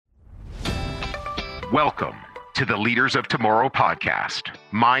Welcome to the Leaders of Tomorrow podcast.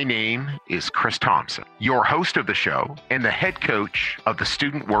 My name is Chris Thompson, your host of the show and the head coach of the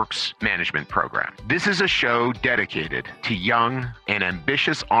Student Works Management Program. This is a show dedicated to young and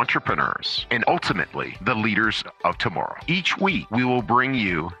ambitious entrepreneurs and ultimately the leaders of tomorrow. Each week, we will bring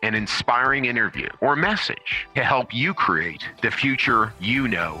you an inspiring interview or message to help you create the future you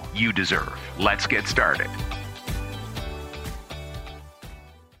know you deserve. Let's get started.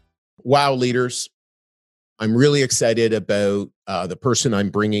 Wow, leaders. I'm really excited about the person I'm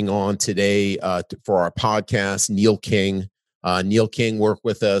bringing on today for our podcast, Neil King. Neil King worked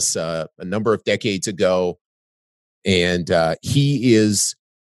with us a number of decades ago, and he is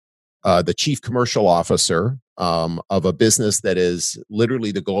the chief commercial officer of a business that is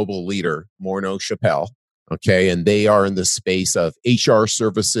literally the global leader, Morneau Shepell. Okay, and they are in the space of HR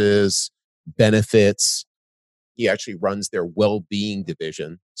services, benefits. He actually runs their well-being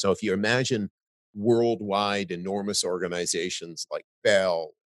division. So if you imagine worldwide enormous organizations like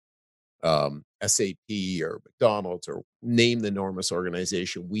Bell, SAP, or McDonald's, or name the enormous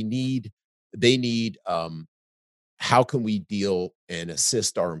organization, they need how can we deal and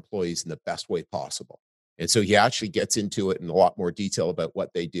assist our employees in the best way possible. And so he actually gets into it in a lot more detail about what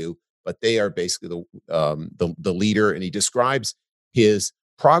they do, but they are basically the leader, and he describes his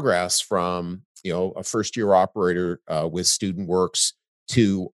progress from a first-year operator with Student Works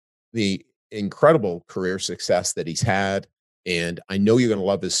to the incredible career success that he's had. And I know you're going to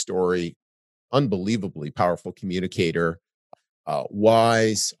love his story. Unbelievably powerful communicator,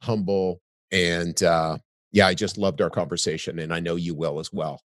 wise, humble, and I just loved our conversation, and I know you will as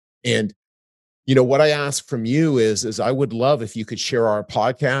well. And what I ask from you is I would love if you could share our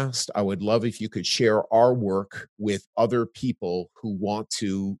podcast. I would love if you could share our work with other people who want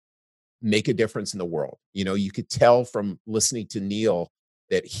to make a difference in the world. You could tell from listening to Neil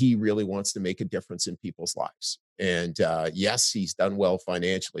that he really wants to make a difference in people's lives. And yes, he's done well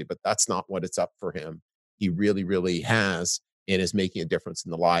financially, but that's not what it's up for him. He really, really has and is making a difference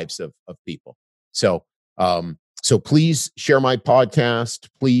in the lives of people. So please share my podcast.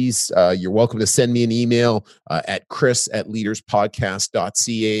 Please, you're welcome to send me an email at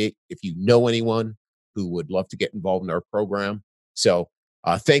chris@leaderspodcast.ca if you know anyone who would love to get involved in our program. So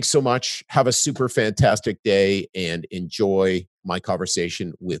thanks so much. Have a super fantastic day and enjoy my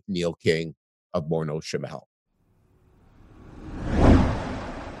conversation with Neil King of Morneau Shepell.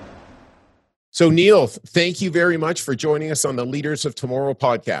 So Neil, thank you very much for joining us on the Leaders of Tomorrow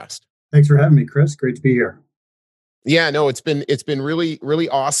podcast. Thanks for having me, Chris. Great to be here. Yeah, no, it's been really, really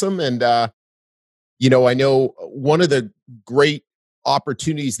awesome. And, I know one of the great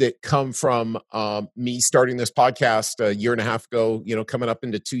opportunities that come from me starting this podcast a year and a half ago, coming up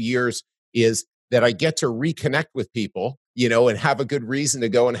into 2 years, is that I get to reconnect with people, and have a good reason to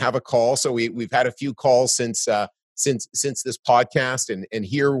go and have a call. So we've had a few calls since this podcast and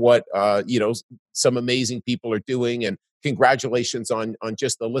hear what, some amazing people are doing. And congratulations on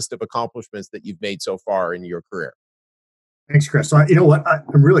just the list of accomplishments that you've made so far in your career. Thanks, Chris. So, you know what?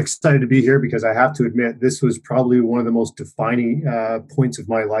 I'm really excited to be here because I have to admit this was probably one of the most defining points of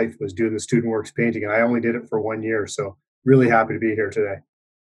my life, was doing the Student Works painting. And I only did it for 1 year. So really happy to be here today.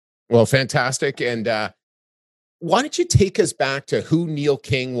 Well, fantastic. And why don't you take us back to who Neil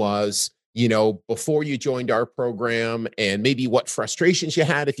King was, before you joined our program, and maybe what frustrations you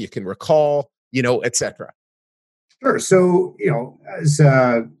had, if you can recall, et cetera. Sure. So, as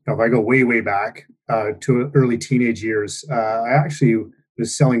if I go way back to early teenage years, I actually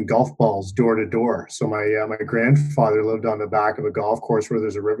was selling golf balls door to door. So my grandfather lived on the back of a golf course where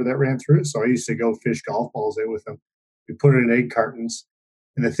there's a river that ran through it. So I used to go fish golf balls out with him. We put it in egg cartons.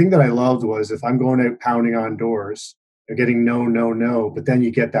 And the thing that I loved was if I'm going out pounding on doors, you're getting no, but then you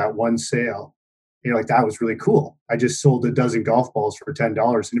get that one sale. That was really cool. I just sold a dozen golf balls for $10,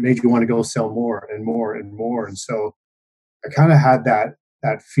 and it made you want to go sell more and more and more. And so I kind of had that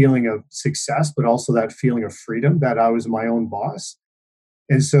feeling of success, but also that feeling of freedom, that I was my own boss.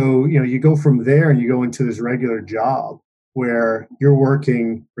 And so, you go from there and you go into this regular job where you're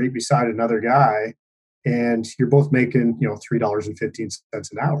working right beside another guy, and you're both making, $3.15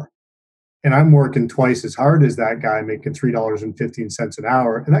 an hour. And I'm working twice as hard as that guy, making $3.15 an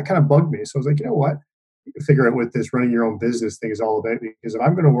hour. And that kind of bugged me. So I was like, you know what? You can figure out what this running your own business thing is all about. Because if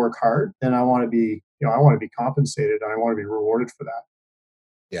I'm going to work hard, then I want to be, I want to be compensated, and I want to be rewarded for that.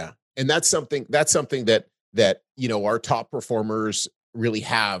 Yeah. And that's something that our top performers really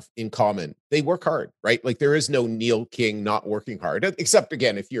have in common. They work hard, right? Like there is no Neil King not working hard, except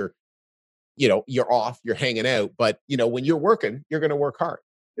again, if you're off, you're hanging out, but when you're working, you're going to work hard.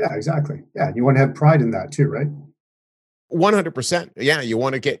 Yeah, exactly. Yeah. You want to have pride in that too, right? 100%. Yeah, you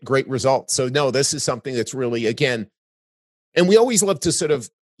want to get great results. So no, this is something that's really, again, and we always love to sort of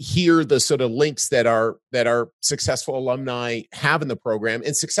hear the sort of links that our successful alumni have in the program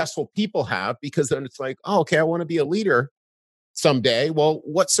and successful people have, because then it's like, oh, okay, I want to be a leader someday. Well,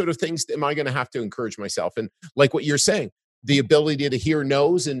 what sort of things am I going to have to encourage myself? And like what you're saying, the ability to hear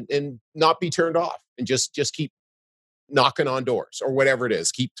no's and not be turned off, and just keep knocking on doors or whatever it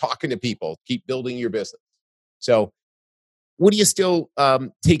is. Keep talking to people, keep building your business. So what do you still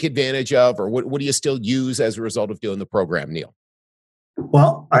take advantage of, or what do you still use as a result of doing the program, Neil?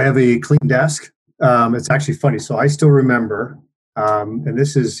 Well, I have a clean desk. It's actually funny. So I still remember, and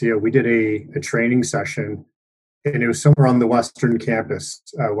this is, we did a training session, and it was somewhere on the Western campus,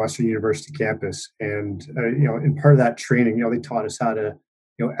 Western University campus. And, in part of that training, they taught us how to,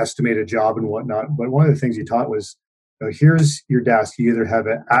 estimate a job and whatnot. But one of the things you taught was, here's your desk. You either have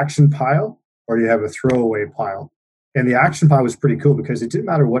an action pile or you have a throwaway pile. And the action pile was pretty cool because it didn't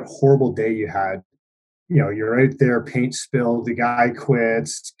matter what horrible day you had. You're out there, paint spilled, the guy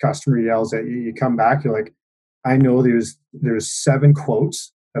quits, customer yells at you, you come back, you're like, I know there's 7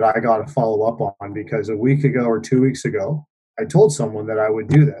 quotes that I got to follow up on because a week ago or 2 weeks ago, I told someone that I would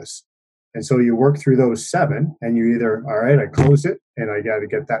do this. And so you work through those 7 and you either, all right, I closed it and I got to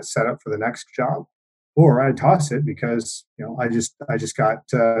get that set up for the next job, or I toss it because, I just got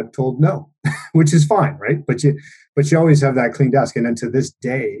told no, which is fine. Right. But you always have that clean desk. And then to this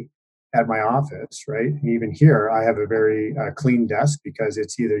day, at my office, right? And even here, I have a very clean desk because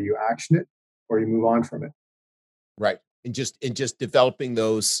it's either you action it or you move on from it. Right. And just developing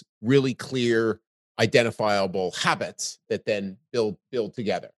those really clear, identifiable habits that then build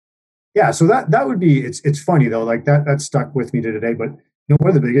together. Yeah. So that would be, it's funny though, like that stuck with me to today. But one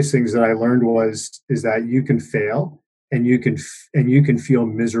of the biggest things that I learned is that you can fail and you can feel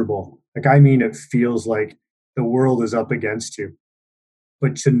miserable. Like, I mean, it feels like the world is up against you.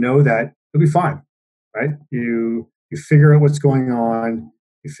 But to know that you'll be fine, right? You figure out what's going on.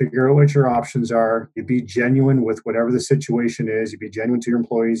 You figure out what your options are. You be genuine with whatever the situation is. You be genuine to your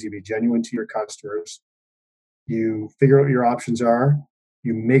employees. You be genuine to your customers. You figure out what your options are.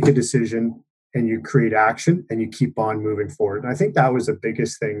 You make a decision and you create action and you keep on moving forward. And I think that was the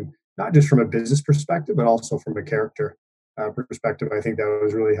biggest thing, not just from a business perspective, but also from a character perspective. I think that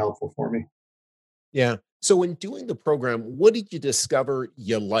was really helpful for me. Yeah. So in doing the program, what did you discover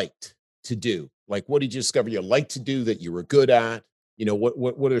you liked to do? Like, what did you discover you liked to do that you were good at?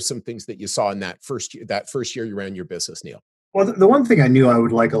 What are some things that you saw in that first year you ran your business, Neil? Well, the one thing I knew I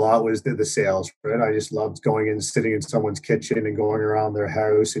would like a lot was the sales, right? I just loved going and sitting in someone's kitchen and going around their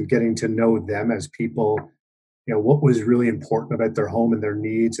house and getting to know them as people, what was really important about their home and their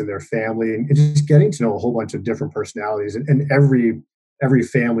needs and their family, and just getting to know a whole bunch of different personalities. And every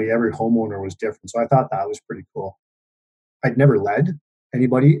family, every homeowner was different. So I thought that was pretty cool. I'd never led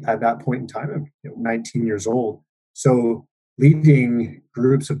anybody at that point in time. I'm 19 years old. So leading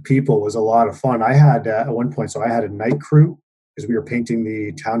groups of people was a lot of fun. I had at one point, I had a night crew because we were painting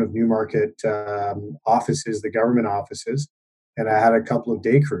the town of Newmarket offices, the government offices, and I had a couple of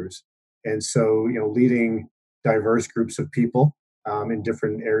day crews. And so, leading diverse groups of people in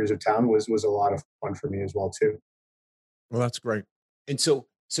different areas of town was a lot of fun for me as well too. Well, that's great. And so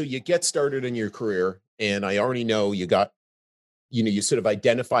you get started in your career, and I already know you got, you sort of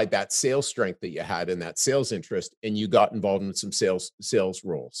identified that sales strength that you had and that sales interest, and you got involved in some sales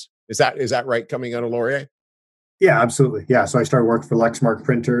roles. Is that right, coming out of Laurier? Yeah, absolutely. Yeah. So I started working for Lexmark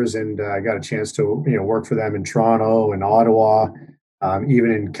Printers, and I got a chance to, work for them in Toronto and Ottawa,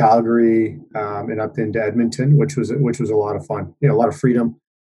 even in Calgary, and up into Edmonton, which was a lot of fun, a lot of freedom,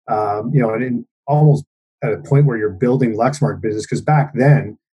 and in almost at a point where you're building Lexmark business, because back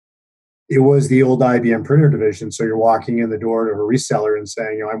then it was the old IBM printer division. So you're walking in the door to a reseller and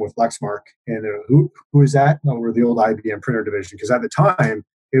saying, I'm with Lexmark, and who is that? No, we're the old IBM printer division. Because at the time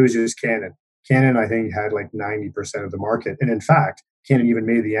it was just Canon. Canon, I think, had like 90% of the market, and in fact, Canon even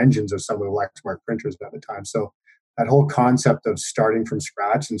made the engines of some of the Lexmark printers at the time. So that whole concept of starting from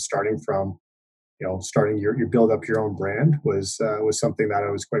scratch and starting your build up your own brand was something that I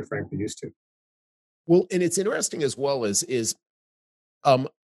was quite frankly used to. Well, and it's interesting as well as it's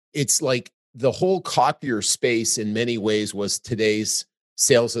like the whole copier space in many ways was today's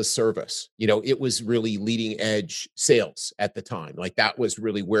sales as service. It was really leading edge sales at the time. Like, that was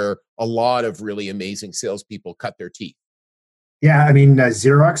really where a lot of really amazing salespeople cut their teeth. Yeah, I mean,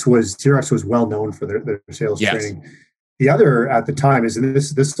 Xerox was well known for their sales training. The other at the time is, and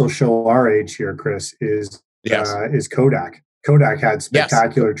this will show our age here, Chris, is Kodak. Kodak had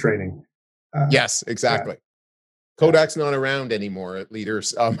spectacular training. Yes, exactly. Kodak's not around anymore at Leaders.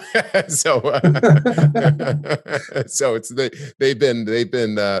 So they've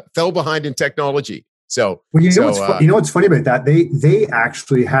been fell behind in technology. So well, you know what's funny about that? They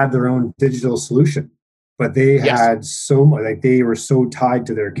actually had their own digital solution, but they had so much, like they were so tied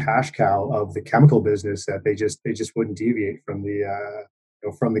to their cash cow of the chemical business that they just wouldn't deviate from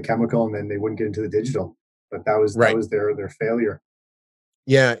the chemical, and then they wouldn't get into the digital. But that was their failure.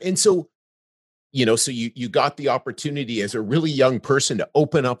 Yeah, and so so you got the opportunity as a really young person to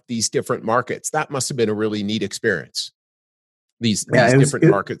open up these different markets. That must have been a really neat experience. These different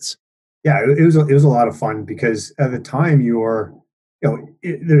markets. Yeah, it was a lot of fun because at the time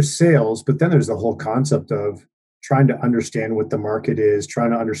there's sales, but then there's the whole concept of trying to understand what the market is,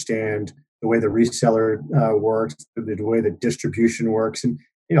 trying to understand the way the reseller works, the way the distribution works. And,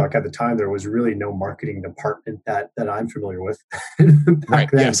 like at the time, there was really no marketing department that I'm familiar with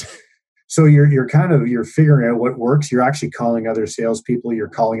back then. Yes. So you're figuring out what works. You're actually calling other salespeople. You're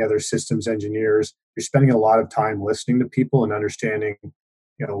calling other systems engineers. You're spending a lot of time listening to people and understanding,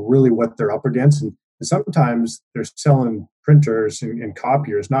 really what they're up against. And sometimes they're selling printers and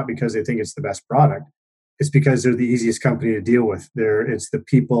copiers, not because they think it's the best product. It's because they're the easiest company to deal with. It's the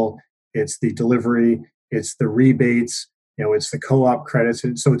people, it's the delivery, it's the rebates, it's the co-op credits.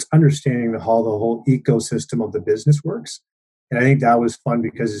 And so it's understanding how the whole ecosystem of the business works. And I think that was fun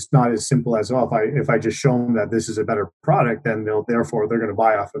because it's not as simple as, if I just show them that this is a better product, then they're going to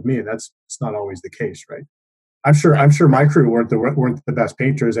buy off of me. And it's not always the case, right? I'm sure my crew weren't the best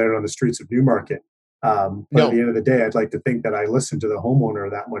painters out on the streets of Newmarket. But at the end of the day, I'd like to think that I listened to the homeowner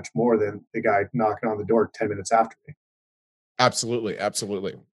that much more than the guy knocking on the door 10 minutes after me. Absolutely.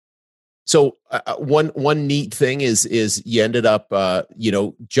 Absolutely. So one neat thing is you ended up,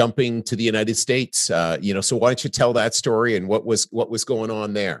 jumping to the United States, so why don't you tell that story and what was going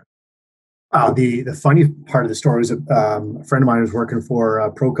on there? The funny part of the story was a friend of mine was working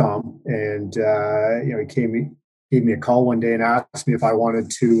for Procom, and he gave me a call one day and asked me if I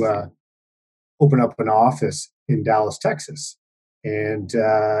wanted to open up an office in Dallas, Texas. And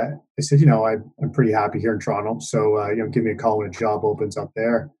I said, I'm pretty happy here in Toronto, so give me a call when a job opens up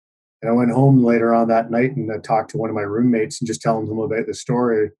there. And I went home later on that night and talked to one of my roommates and just telling them about the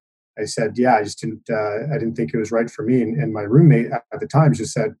story. I said, I didn't think it was right for me. And my roommate at the time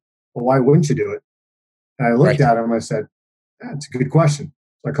just said, well, why wouldn't you do it? And I looked at him and I said, that's a good question.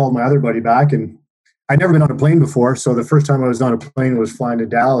 So I called my other buddy back, and I'd never been on a plane before. So the first time I was on a plane was flying to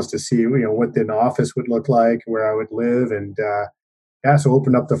Dallas to see, what the office would look like, where I would live. And so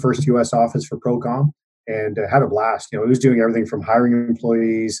opened up the first US office for Procom and had a blast. It was doing everything from hiring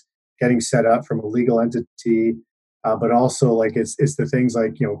employees, getting set up from a legal entity, but also it's the things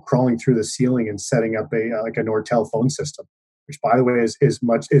like, crawling through the ceiling and setting up a Nortel phone system, which by the way is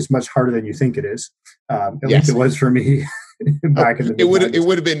much harder than you think it is. At least it was for me back in the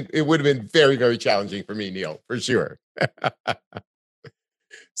it would have been very, very challenging for me, Neil, for sure.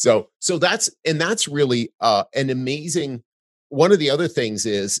 So that's really an amazing. One of the other things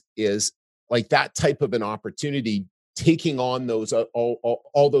is like that type of an opportunity, taking on those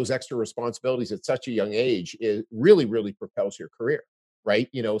all those extra responsibilities at such a young age, is really, really propels your career, right?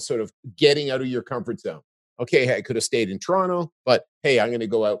 Sort of getting out of your comfort zone. Okay, hey, I could have stayed in Toronto, but hey, I'm going to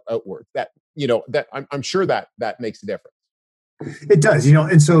go outward. That that I'm sure that makes a difference. It does,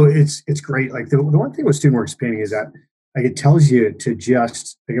 and so it's great. Like the one thing with StudentWorks painting is that it tells you to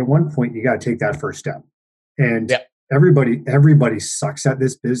just at one point you got to take that first step, and everybody sucks at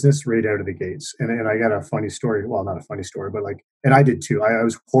this business right out of the gates. And I got a funny story. Well, not a funny story, but and I did too. I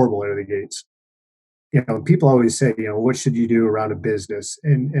was horrible out of the gates. People always say, what should you do around a business?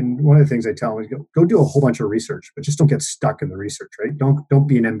 And one of the things I tell them is go do a whole bunch of research, but just don't get stuck in the research, right? Don't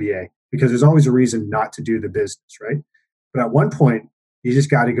be an MBA, because there's always a reason not to do the business, right? But at one point, you just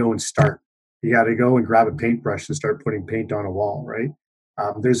got to go and start. You got to go and grab a paintbrush and start putting paint on a wall, right?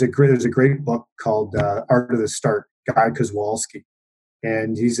 There's a great book called Art of the Start, Guy Kozwolski,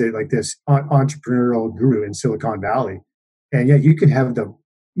 and he's this entrepreneurial guru in Silicon Valley. And you can have the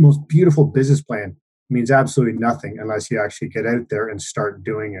most beautiful business plan. It means absolutely nothing unless you actually get out there and start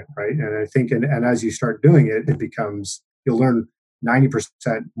doing it, right? And I think, and as you start doing it, you'll learn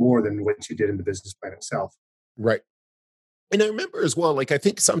 90% more than what you did in the business plan itself. Right. And I remember as well, I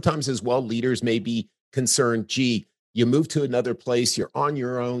think sometimes as well, leaders may be concerned, gee, you move to another place, you're on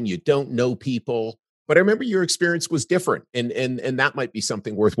your own, you don't know people. But I remember your experience was different, and that might be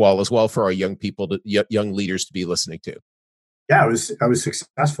something worthwhile as well for our young people, young leaders to be listening to. Yeah, I was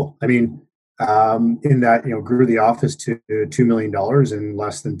successful. I mean, in that, grew the office to $2 million in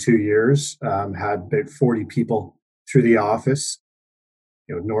less than 2 years. Had about 40 people through the office.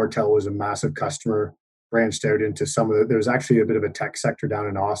 Nortel was a massive customer. branched out into there was actually a bit of a tech sector down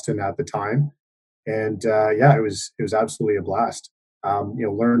in Austin at the time. And yeah, it was absolutely a blast.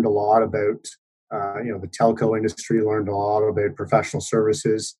 Learned a lot about the telco industry, learned a lot about professional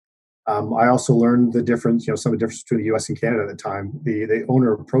services. I also learned the difference, some of the difference between the US and Canada at the time. The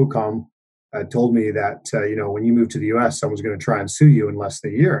owner of Procom told me that, when you move to the US, someone's going to try and sue you in less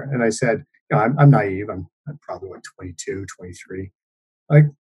than a year. And I said, I'm naive. I'm probably 22, 23. Like,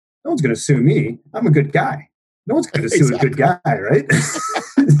 no one's going to sue me. I'm a good guy. No one's going to sue a good guy, right?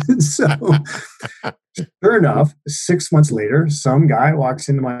 So, sure enough, 6 months later, some guy walks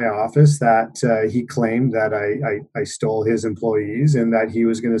into my office that he claimed that I stole his employees and that he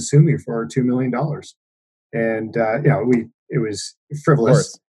was going to sue me for $2 million. And it was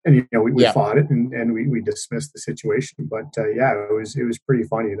frivolous, and we fought it and we dismissed the situation. But it was pretty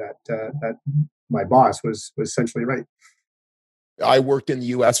funny that my boss was essentially right. I worked in the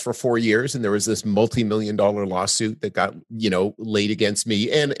US for 4 years, and there was this multi-million-dollar lawsuit that got, laid against me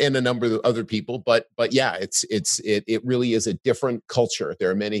and a number of other people. But yeah, it really is a different culture.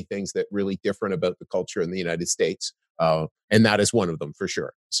 There are many things that really different about the culture in the United States. And that is one of them for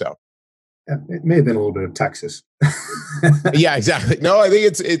sure. So it may have been a little bit of Texas. Yeah, exactly. No, I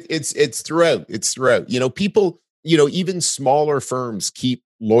think it's throughout. It's throughout. People, even smaller firms keep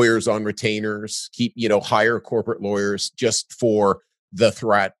lawyers on retainers, keep, hire corporate lawyers just for the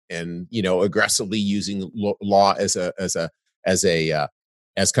threat and, aggressively using law as kind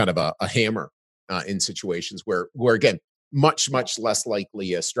of a hammer in situations where again, much less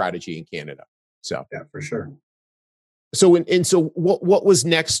likely a strategy in Canada. So yeah, for sure. So what was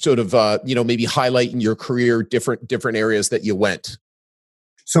next, sort of maybe highlighting your career, different areas that you went?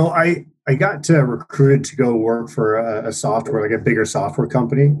 So I got recruited to go work for a bigger software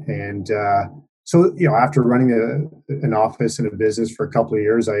company. And so after running an office and a business for a couple of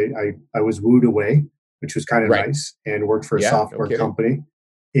years, I was wooed away, which was kind of nice, and worked for a software company.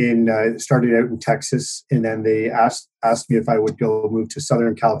 Started out in Texas, and then they asked me if I would go move to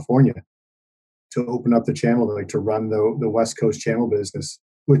Southern California to open up the channel, to run the West Coast channel business,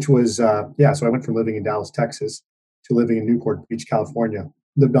 which was, so I went from living in Dallas, Texas to living in Newport Beach, California,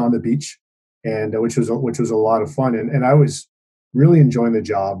 lived on the beach, and which was a lot of fun. And I was really enjoying the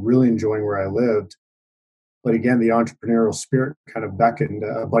job, really enjoying where I lived. But again, the entrepreneurial spirit kind of beckoned.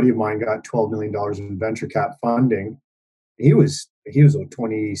 A buddy of mine got $12 million in venture cap funding. He was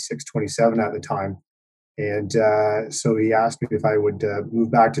 26, 27 at the time. And so he asked me if I would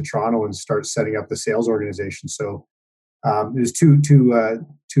move back to Toronto and start setting up the sales organization. So it was too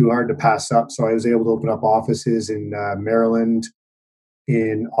hard to pass up. So I was able to open up offices in Maryland,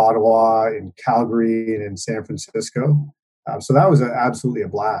 in Ottawa, in Calgary, and in San Francisco. So that was absolutely a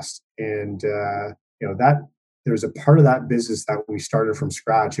blast. And that there was a part of that business that we started from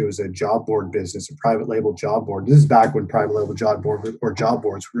scratch. It was a job board business, a private label job board. This is back when private label job board or job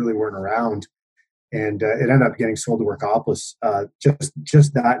boards really weren't around. And it ended up getting sold to Workopolis,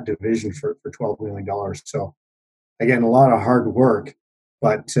 just that division for $12 million. So again, a lot of hard work,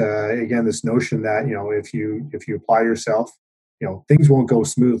 but again, this notion that if you apply yourself, things won't go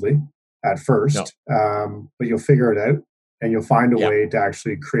smoothly at first, but you'll figure it out and you'll find a way to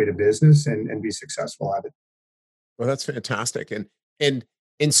actually create a business and be successful at it. Well, that's fantastic. And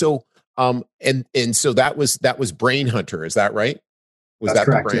so so that was Brain Hunter, is that right? That's that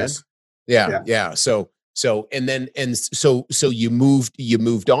correct, the brand? Yes. Yeah. So you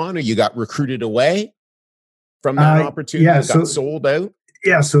moved on, or you got recruited away from that opportunity? Yeah, got sold out?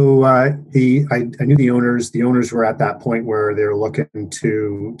 Yeah. So I knew the owners. The owners were at that point where they were looking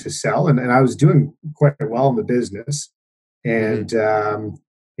to sell, and I was doing quite well in the business. And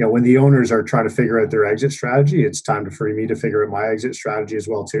when the owners are trying to figure out their exit strategy, it's time for me to figure out my exit strategy as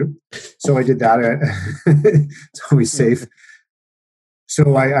well too. So I did that. It's always safe.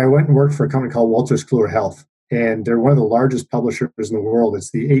 So I went and worked for a company called Wolters Kluwer Health, and they're one of the largest publishers in the world.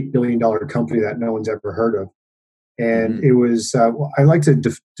 It's the $8 billion company that no one's ever heard of. And it was, I like to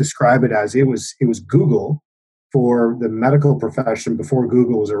describe it as it was Google for the medical profession before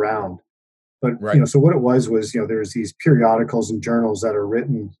Google was around. But, so what it was, there's these periodicals and journals that are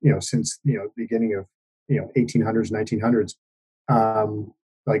written, since, the beginning of, 1800s, 1900s,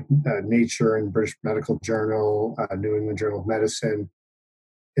 like Nature and British Medical Journal, New England Journal of Medicine.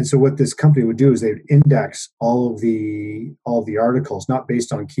 And so what this company would do is they would index all of the articles, not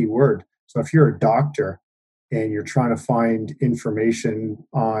based on keyword. So if you're a doctor and you're trying to find information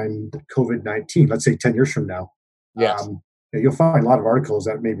on COVID-19, let's say 10 years from now, you'll find a lot of articles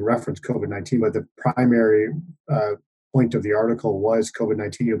that maybe reference COVID-19, but the primary point of the article was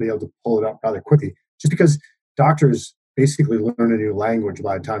COVID-19. You'll be able to pull it up rather quickly, just because doctors basically learn a new language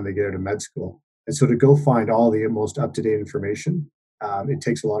by the time they get out of med school. And so to go find all the most up-to-date information, it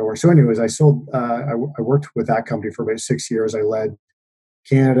takes a lot of work. So anyways, I worked with that company for about 6 years. I led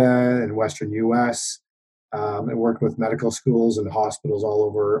Canada and Western US, and worked with medical schools and hospitals all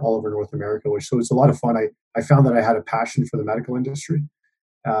over North America, so it's a lot of fun. I found that I had a passion for the medical industry,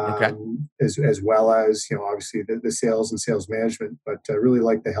 Okay. as well as, obviously the sales and sales management, but I really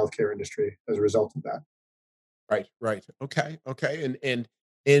like the healthcare industry as a result of that. Right. Right. Okay. Okay.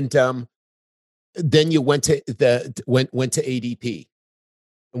 And then you went to ADP.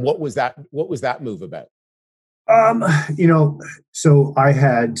 And what was that move about? Um, you know, so I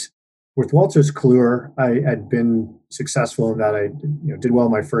had with Wolters Kluwer, I had been successful in that. I did well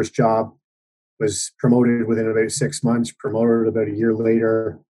in my first job, was promoted within about 6 months, promoted about a year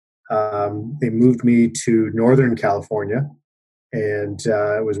later. They moved me to Northern California, and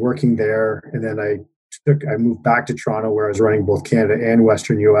I was working there. And then I moved back to Toronto, where I was running both Canada and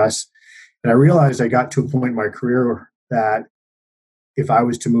Western US. And I realized I got to a point in my career that if I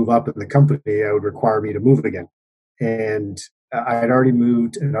was to move up in the company, it would require me to move again. And I had already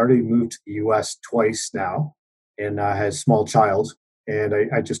moved to the US twice now, and I had a small child. And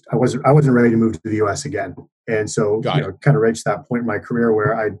I wasn't ready to move to the US again. And so, Got it. kind of reached that point in my career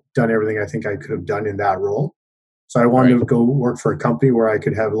where I'd done everything I think I could have done in that role. So I wanted Right. to go work for a company where I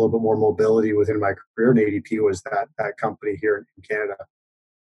could have a little bit more mobility within my career. And ADP was that company here in Canada.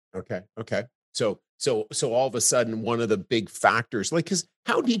 Okay. Okay. So all of a sudden, one of the big factors, like, because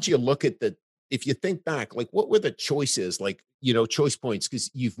how did you look at if you think back, like, what were the choices, like, choice points? Because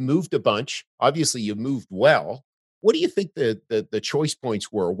you've moved a bunch. Obviously, you moved well. What do you think the choice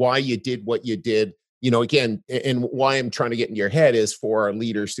points were? Why you did what you did? Again, and why I'm trying to get in your head is for our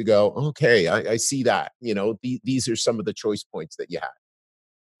leaders to go, okay, I see that. These are some of the choice points that you had.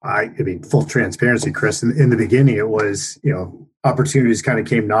 I mean, full transparency, Chris. In the beginning, it was, opportunities kind of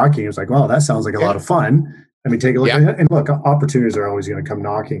came knocking. It was like, well, that sounds like a Yeah. lot of fun. Let me take a look Yeah. at it. And look, opportunities are always going to come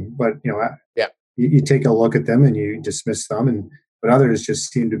knocking, but Yeah. you take a look at them and you dismiss them, but others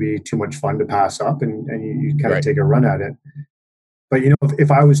just seem to be too much fun to pass up, and you kind of Right. take a run at it. But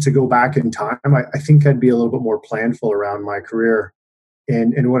if I was to go back in time, I think I'd be a little bit more planful around my career.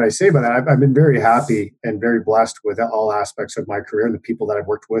 And what I say by that, I've been very happy and very blessed with all aspects of my career and the people that I've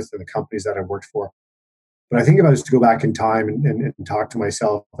worked with and the companies that I've worked for. But I think if I was to go back in time and talk to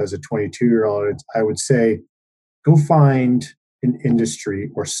myself as a 22-year-old, I would say, go find an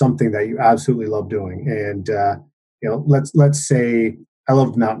industry or something that you absolutely love doing. And let's say I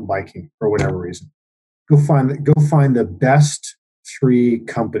loved mountain biking for whatever reason. Go find the best three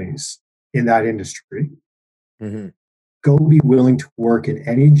companies in that industry. Mm-hmm. Go be willing to work in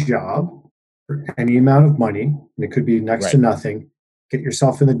any job for any amount of money, and it could be next to Right. nothing. Get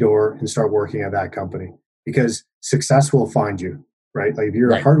yourself in the door and start working at that company, because success will find you, right? Like if you're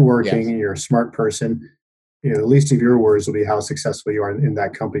Right. hardworking Yes. and you're a smart person, the least of your worries will be how successful you are in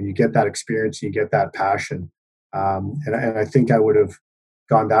that company. You get that experience, you get that passion, and I think I would have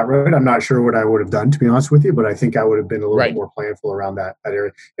gone that route. I'm not sure what I would have done, to be honest with you, but I think I would have been a little bit Right. more planful around that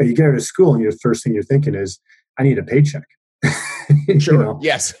area. You get out of school and the first thing you're thinking is, I need a paycheck. Sure.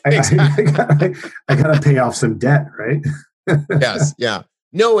 Yes. I Exactly. I got to pay off some debt, right? Yes. Yeah.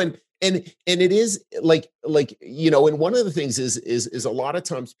 No. And it is like, and one of the things is a lot of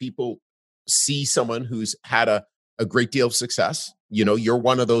times people see someone who's had a great deal of success. You're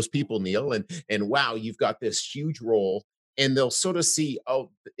one of those people, Neil, and wow, you've got this huge role, and they'll sort of see,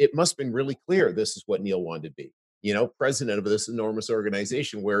 oh, it must have been really clear this is what Neil wanted to be, president of this enormous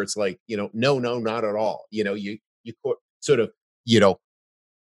organization, where it's like, no, not at all. You sort of, you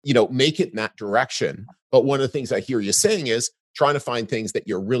know, make it in that direction. But one of the things I hear you saying is trying to find things that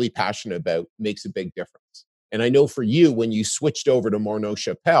you're really passionate about makes a big difference. And I know for you, when you switched over to Morneau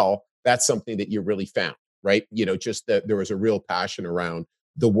Shepell, that's something that you really found, right? Just that there was a real passion around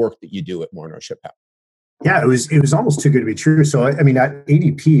the work that you do at Morneau Shepell. Yeah, it was almost too good to be true. So, I mean, at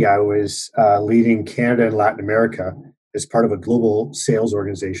ADP, I was leading Canada and Latin America as part of a global sales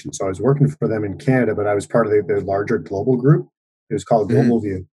organization. So I was working for them in Canada, but I was part of the larger global group. It was called Mm-hmm. Global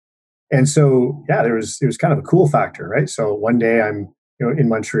View. And so, yeah, it was kind of a cool factor, right? So one day I'm in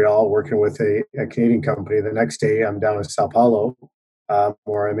Montreal working with a Canadian company. The next day I'm down in Sao Paulo,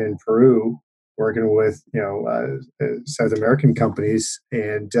 or I'm in Peru working with South American companies,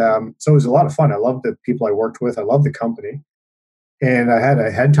 and so it was a lot of fun. I loved the people I worked with. I loved the company, and I had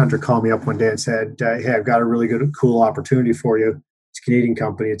a headhunter call me up one day and said, "Hey, I've got a really cool opportunity for you. It's a Canadian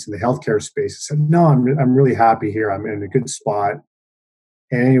company. It's in the healthcare space." I said, "No, I'm really happy here. I'm in a good spot."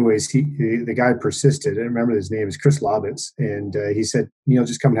 And anyways, the guy persisted. I remember his name is Chris Lobitz, and he said, "Neil,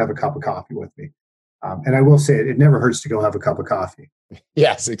 just come and have a cup of coffee with me." And I will say it never hurts to go have a cup of coffee.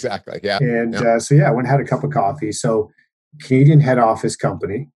 Yes, exactly. Yeah. And I went and had a cup of coffee. So Canadian head office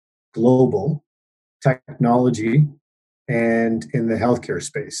company, global, technology, and in the healthcare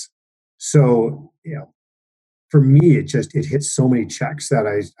space. So, for me, it hit so many checks that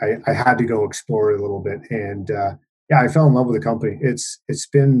I had to go explore it a little bit. And I fell in love with the company. It's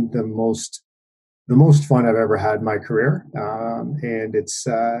been the most fun I've ever had in my career. And it's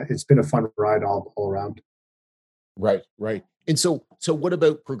been a fun ride all around. Right. And so what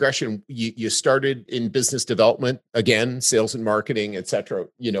about progression? You started in business development, again, sales and marketing, et cetera,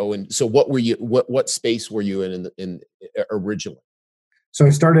 and so what space were you in originally? So I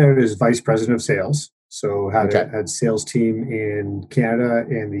started out as vice president of sales. So had sales team in Canada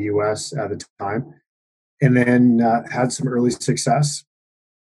and the US at the time, and then had some early success.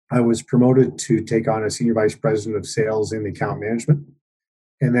 I was promoted to take on a senior vice president of sales in the account management.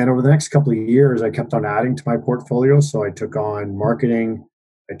 And then over the next couple of years, I kept on adding to my portfolio. So I took on marketing,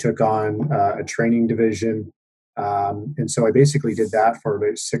 I took on a training division. And so I basically did that for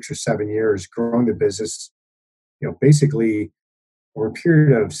about 6 or 7 years, growing the business, basically over a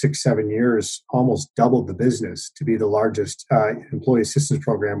period of 6-7 years, almost doubled the business to be the largest employee assistance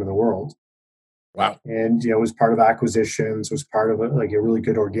program in the world. Wow. And, it was part of acquisitions, was part of a really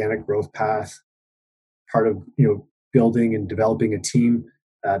good organic growth path, part of, building and developing a team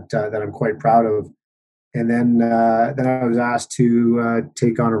that I'm quite proud of. And then I was asked to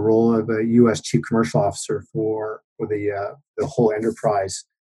take on a role of a U.S. Chief Commercial Officer for the whole enterprise,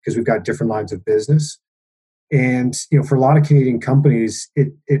 because we've got different lines of business. And for a lot of Canadian companies,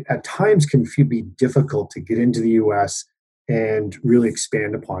 it at times can be difficult to get into the U.S. and really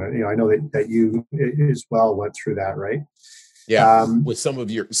expand upon it. I know that you as well went through that, right? Yeah, with some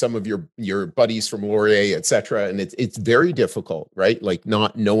of your buddies from Laurier, et cetera, and it's very difficult, right? Like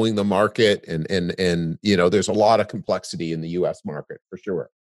not knowing the market, and there's a lot of complexity in the U.S. market for sure.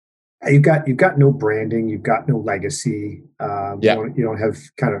 You've got no branding, you've got no legacy. You don't have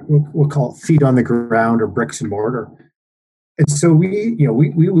kind of, we'll call it feet on the ground or bricks and mortar. And so we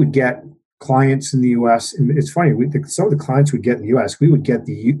would get clients in the U.S. and it's funny, some of the clients we'd get in the U.S. we would get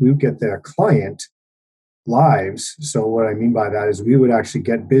their client lives. So what I mean by that is we would actually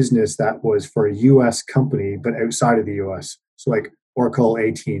get business that was for a U.S. company but outside of the U.S. So like Oracle,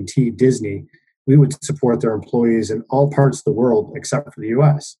 AT&T, Disney, we would support their employees in all parts of the world except for the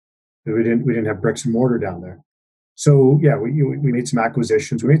U.S. We didn't have bricks and mortar down there. So we made some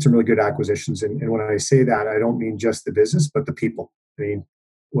acquisitions. We made some really good acquisitions. And when I say that, I don't mean just the business, but the people. I mean,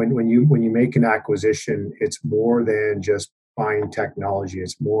 when you make an acquisition, it's more than just buying technology.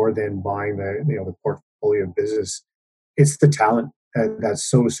 It's more than buying the portfolio of business. It's the talent that's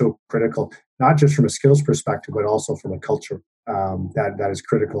so critical, not just from a skills perspective, but also from a culture that is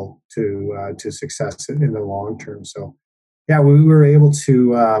critical to success in the long term. So, we were able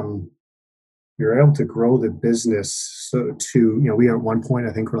to grow the business. So we at one point,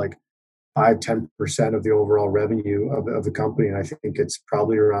 I think we're like 5-10% of the overall revenue of the company, and I think it's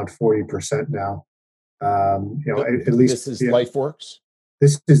probably around 40% now. At least this is LifeWorks.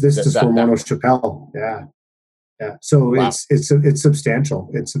 This is for Morneau Shepell. Yeah. So wow. It's substantial.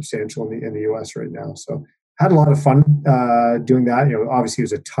 It's substantial in the US right now. So had a lot of fun doing that. Obviously, it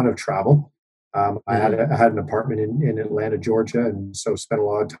was a ton of travel. I had an apartment in Atlanta, Georgia, and so spent a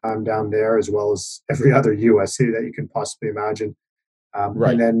lot of time down there, as well as every other U.S. city that you can possibly imagine.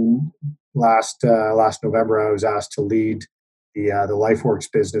 Right. And then last November, I was asked to lead the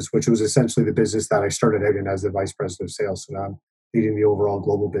LifeWorks business, which was essentially the business that I started out in as the vice president of sales. So now I'm leading the overall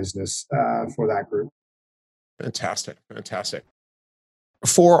global business for that group. Fantastic.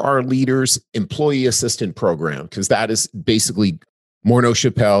 For our leaders, employee assistant program, because that is basically Morneau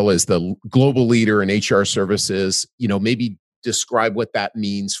Shepell is the global leader in HR services. Maybe describe what that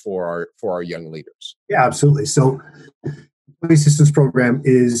means for our young leaders. Yeah, absolutely. So, employee assistance program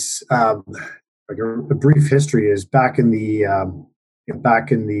is like a brief history. Is back in the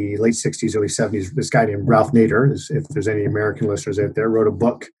late '60s, early '70s. This guy named Ralph Nader, if there's any American listeners out there, wrote a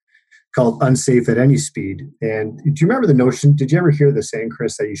book called "Unsafe at Any Speed." And do you remember the notion? Did you ever hear the saying,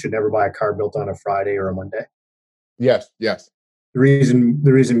 Chris, that you should never buy a car built on a Friday or a Monday? Yes. The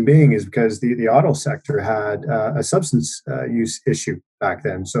reason being is because the auto sector had a substance use issue back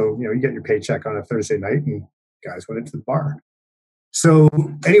then. So, you get your paycheck on a Thursday night and guys went into the bar. So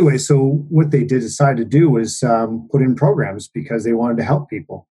anyway, what they decided to do was put in programs because they wanted to help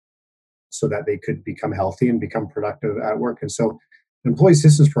people so that they could become healthy and become productive at work. And so employee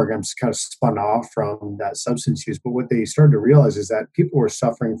assistance programs kind of spun off from that substance use. But what they started to realize is that people were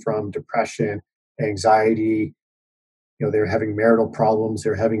suffering from depression, anxiety, they're having marital problems,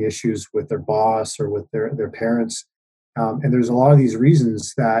 they're having issues with their boss or with their parents. And there's a lot of these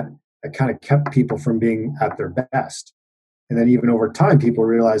reasons that kind of kept people from being at their best. And then even over time, people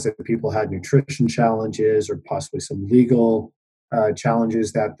realized that people had nutrition challenges or possibly some legal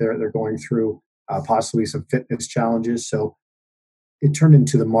challenges that they're going through, possibly some fitness challenges. So it turned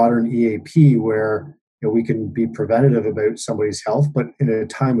into the modern EAP where we can be preventative about somebody's health, but in a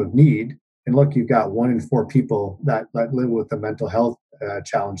time of need. And look, you've got 1 in 4 people that live with a mental health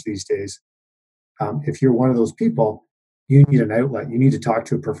challenge these days. If you're one of those people, you need an outlet. You need to talk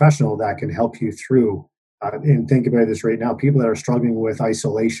to a professional that can help you through. And think about this right now: people that are struggling with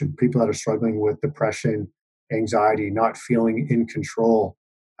isolation, people that are struggling with depression, anxiety, not feeling in control.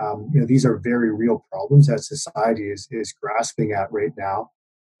 These are very real problems that society is grasping at right now.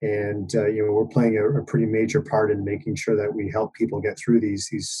 And we're playing a pretty major part in making sure that we help people get through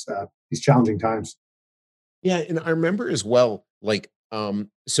these challenging times. Yeah, and I remember as well, like,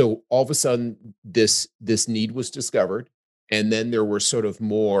 so all of a sudden this need was discovered, and then there were sort of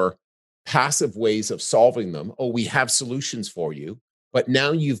more passive ways of solving them. Oh, we have solutions for you, but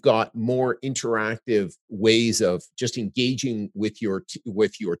now you've got more interactive ways of just engaging with your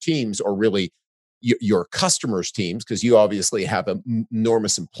teams, or really your customers' teams, because you obviously have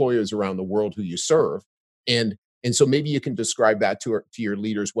enormous employers around the world who you serve, and so maybe you can describe that to your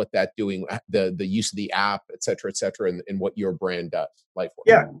leaders, what that doing, the use of the app, et cetera, and what your brand does.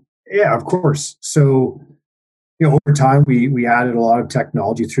 LifeWorks. Yeah, of course. So over time, we added a lot of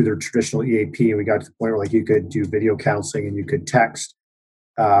technology through their traditional EAP, and we got to the point where like you could do video counseling and you could text.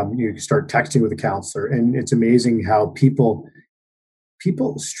 You could start texting with a counselor, and it's amazing how people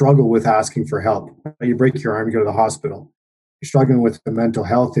struggle with asking for help. You break your arm, you go to the hospital. You're struggling with a mental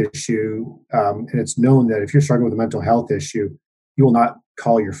health issue, and it's known that if you're struggling with a mental health issue, you will not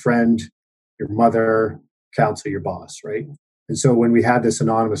call your friend, your mother, counselor, your boss, right? And so when we had this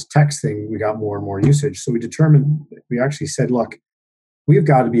anonymous text thing, we got more and more usage. So we actually said, look, we've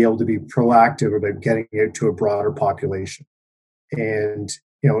got to be able to be proactive about getting it to a broader population. And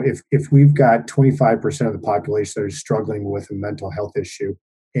if we've got 25% of the population that are struggling with a mental health issue,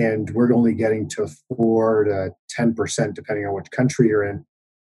 and we're only getting to 4 to 10%, depending on which country you're in,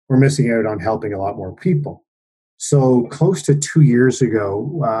 we're missing out on helping a lot more people. So close to 2 years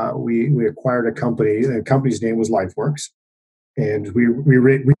ago, we acquired a company. The company's name was LifeWorks, and we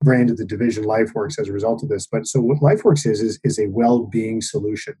rebranded the division LifeWorks as a result of this. But so what LifeWorks is a well-being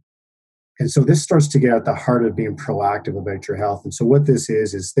solution. And so this starts to get at the heart of being proactive about your health. And so what this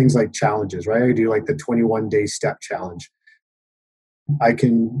is things like challenges, right? I do like the 21-day step challenge. I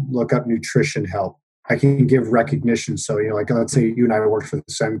can look up nutrition help. I can give recognition. So, like let's say you and I worked for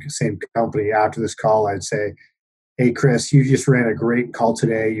the same company. After this call, I'd say, hey, Chris, you just ran a great call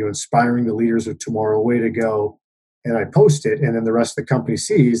today. You're inspiring the leaders of tomorrow. Way to go. And I post it. And then the rest of the company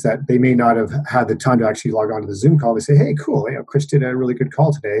sees that they may not have had the time to actually log on to the Zoom call. They say, hey, cool. Chris did a really good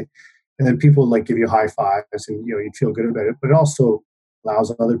call today. And then people like give you high fives and, you feel good about it. But it also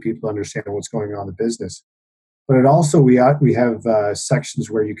allows other people to understand what's going on in the business. But it also, we have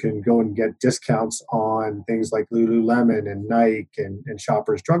sections where you can go and get discounts on things like Lululemon and Nike and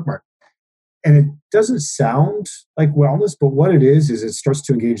Shoppers Drug Mart. And it doesn't sound like wellness, but what it is it starts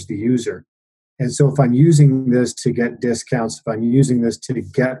to engage the user. And so if I'm using this to get discounts, if I'm using this to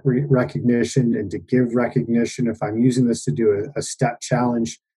get recognition and to give recognition, if I'm using this to do a step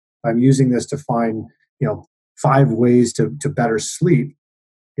challenge, if I'm using this to find, 5 ways to better sleep,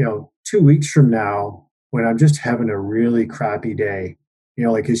 2 weeks from now, when I'm just having a really crappy day,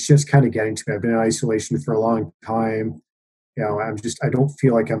 it's just kind of getting to me. I've been in isolation for a long time. I don't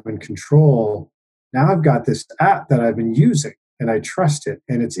feel like I'm in control. Now I've got this app that I've been using and I trust it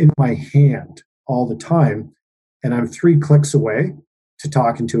and it's in my hand all the time. And I'm 3 clicks away to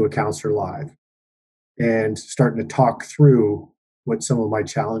talking to a counselor live and starting to talk through what some of my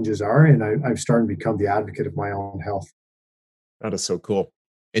challenges are. And I'm starting to become the advocate of my own health. That is so cool.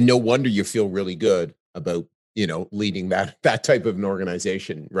 And no wonder you feel really good about, leading that type of an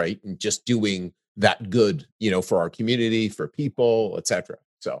organization, right? And just doing that good, for our community, for people, et cetera.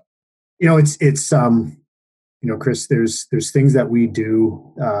 So, it's Chris, there's things that we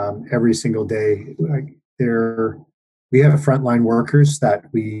do every single day. We have frontline workers that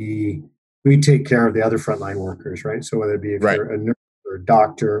we take care of the other frontline workers, right? So whether it be if you're a nurse or a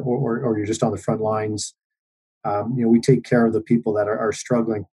doctor or you're just on the front lines, we take care of the people that are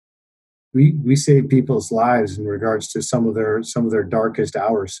struggling. We save people's lives in regards to some of their darkest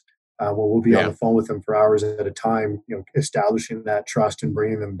hours. Where we'll be on the phone with them for hours at a time, establishing that trust and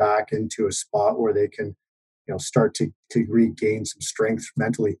bringing them back into a spot where they can, start to regain some strength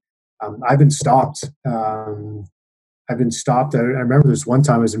mentally. I've been stopped. I've I've been stopped. I remember this one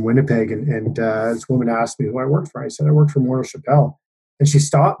time I was in Winnipeg, and this woman asked me who I worked for. I said I worked for Morneau Shepell, and she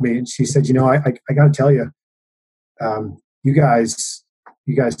stopped me and she said, I got to tell you, you guys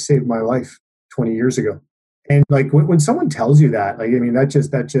saved my life 20 years ago. And like when someone tells you that, like, I mean, that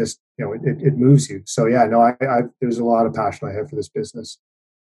just, it moves you. So yeah, no, I there's a lot of passion I have for this business.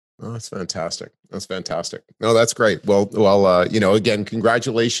 Oh, that's fantastic. That's fantastic. No, that's great. Well, again,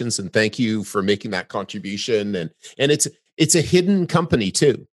 congratulations and thank you for making that contribution. And it's a hidden company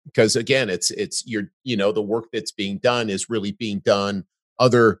too, because again, it's the work that's being done is really being done.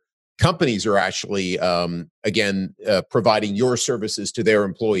 Other companies are actually, providing your services to their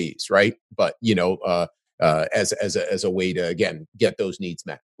employees, right? But as a way to again get those needs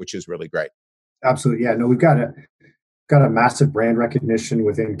met, which is really great. Absolutely, yeah. No, we've got a massive brand recognition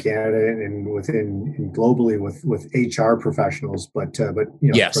within Canada and globally with HR professionals, but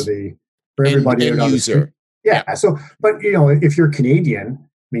yes, for everybody and out on user. The street. Yeah. So, but if you're Canadian,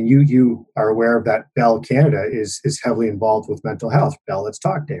 I mean, you are aware of that. Bell Canada is heavily involved with mental health. Bell Let's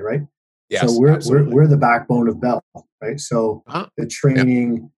Talk Day, right? Yes, so we're the backbone of Bell, right? So the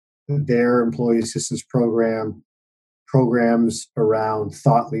training, their employee assistance programs around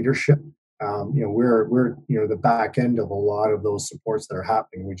thought leadership. We're the back end of a lot of those supports that are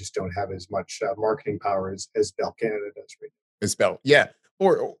happening. We just don't have as much marketing power as Bell Canada does right now. As Bell, yeah,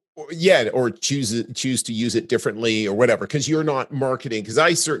 or choose to use it differently or whatever, because you're not marketing. Because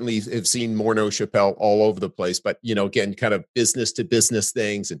I certainly have seen Morneau Shepell all over the place, but again, kind of business to business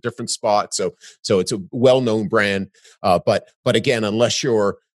things at different spots. So it's a well-known brand, but again, unless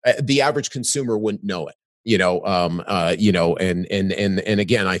you're the average consumer wouldn't know it. And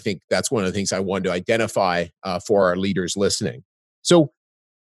again, I think that's one of the things I wanted to identify for our leaders listening. So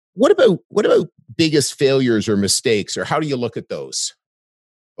what about biggest failures or mistakes, or how do you look at those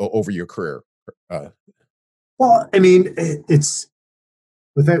over your career? Well, I mean, it's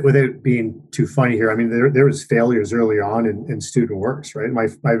without being too funny here. I mean, there was failures early on in Student Works, right? My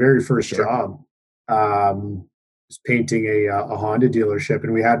very first job was painting a Honda dealership,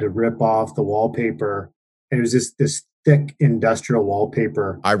 and we had to rip off the wallpaper. And it was this thick industrial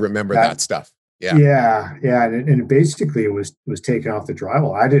wallpaper. I remember that stuff. Yeah. And basically it was taken off the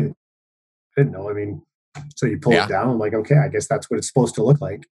drywall. I didn't know. I mean, so you pull it down. I'm like, okay, I guess that's what it's supposed to look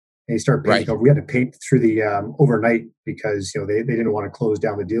like. And you start painting over. We had to paint through the overnight because they didn't want to close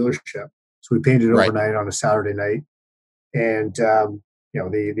down the dealership. So we painted overnight on a Saturday night. And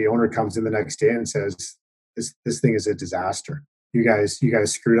the owner comes in the next day and says, this thing is a disaster. You guys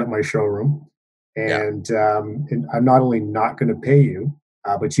screwed up my showroom. And I'm not only not going to pay you,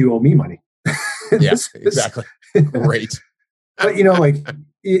 but you owe me money. Exactly. Great. But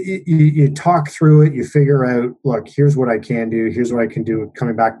you talk through it, you figure out, look, here's what I can do. Here's what I can do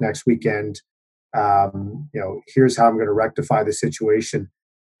coming back next weekend. Here's how I'm going to rectify the situation.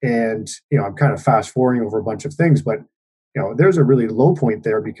 And, I'm kind of fast forwarding over a bunch of things, but there's a really low point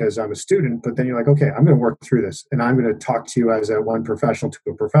there because I'm a student, but then you're like, okay, I'm going to work through this and I'm going to talk to you as a one professional to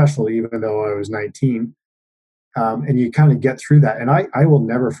a professional, even though I was 19. And you kind of get through that. And I will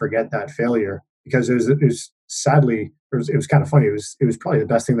never forget that failure because it was kind of funny. It was probably the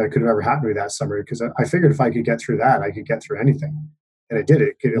best thing that could have ever happened to me that summer because I figured if I could get through that, I could get through anything. And I did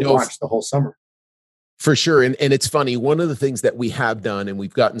it. It launched the whole summer. For sure. And it's funny. One of the things that we have done, and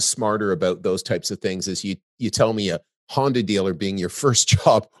we've gotten smarter about those types of things, is you tell me a Honda dealer being your first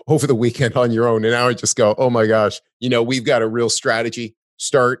job over the weekend on your own. And now I just go, oh my gosh, we've got a real strategy.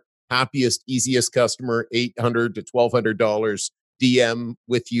 Start happiest, easiest customer, $800 to $1,200, DM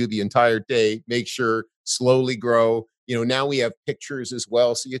with you the entire day. Make sure slowly grow. Now we have pictures as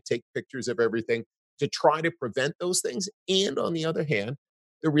well. So you take pictures of everything to try to prevent those things. And on the other hand,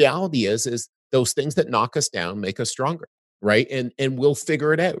 the reality is those things that knock us down make us stronger. Right. And we'll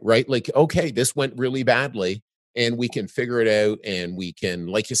figure it out. Right. Like, okay, this went really badly. And we can figure it out and we can,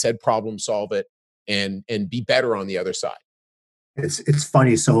 like you said, problem solve it and be better on the other side. It's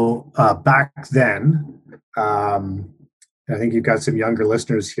funny. So back then, I think you've got some younger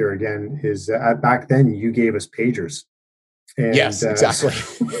listeners here again, is back then you gave us pagers. And, yes, exactly.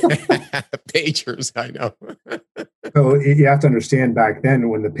 Pagers, I know. So you have to understand back then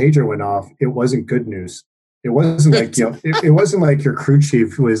when the pager went off, it wasn't good news. It wasn't like, it wasn't like your crew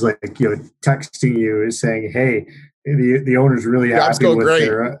chief was like, texting you saying, hey, the owner's really happy with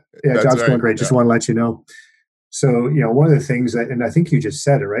their, job's going great. Just want to let you know. So, one of the things that, and I think you just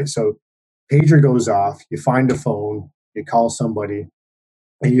said it, right? So pager goes off, you find a phone, you call somebody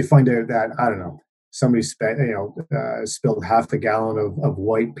and you find out that, I don't know, somebody spilled half a gallon of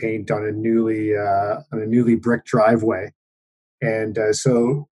white paint on a newly bricked driveway. And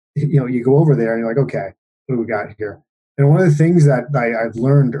so, you go over there and you're like, okay, what do we got here? And one of the things that I've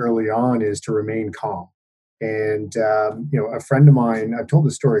learned early on is to remain calm. And a friend of mine, I've told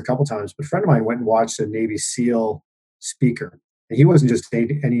this story a couple times, but a friend of mine went and watched a Navy SEAL speaker. And he wasn't just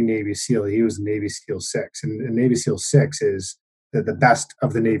any Navy SEAL; he was Navy SEAL 6, and Navy SEAL 6 is the best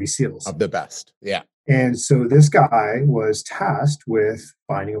of the Navy SEALs. Of the best, yeah. And so this guy was tasked with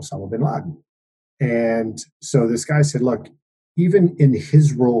finding Osama bin Laden. And so this guy said, look, even in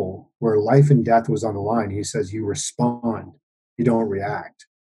his role where life and death was on the line, he says, you respond, you don't react.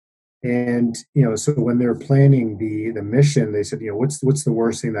 And, so when they're planning the mission, they said, what's the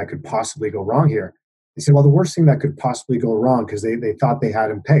worst thing that could possibly go wrong here? They said, well, the worst thing that could possibly go wrong, because they thought they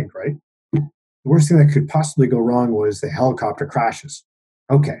had him pegged, right? The worst thing that could possibly go wrong was the helicopter crashes.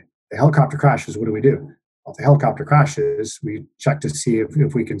 Okay, the helicopter crashes, what do we do? Well, if the helicopter crashes, we check to see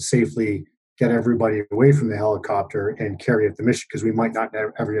if we can safely get everybody away from the helicopter and carry out the mission, because we might not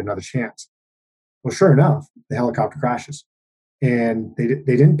ever get another chance. Well, sure enough, the helicopter crashes. And they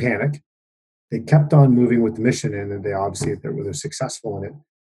didn't panic. They kept on moving with the mission, and they obviously were successful in it.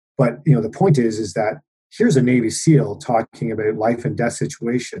 But the point is that here's a Navy SEAL talking about life and death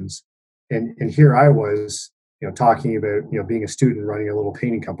situations, and here I was, talking about being a student running a little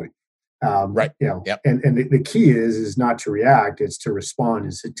painting company. Right. Yep. And the key is not to react; it's to respond.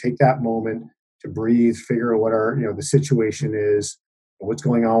 Is to take that moment to breathe, figure out what the situation is, what's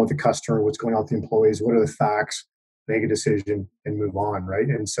going on with the customer, what's going on with the employees, what are the facts, make a decision, and move on. Right.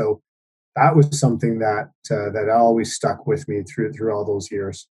 And so that was something that always stuck with me through all those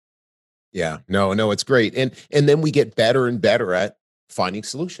years. Yeah, no, it's great. And then we get better and better at finding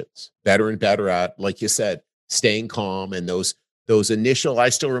solutions, better and better at, like you said, staying calm. And those initial, I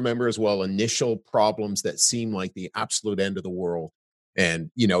still remember as well, initial problems that seem like the absolute end of the world.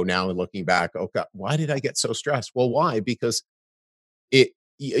 And, now looking back, oh God, why did I get so stressed? Well, why? Because I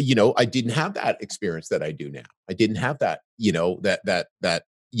didn't have that experience that I do now. I didn't have that, that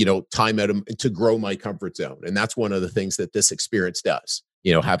time to grow my comfort zone. And that's one of the things that this experience does,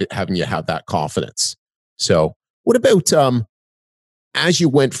 having you have that confidence. So what about, as you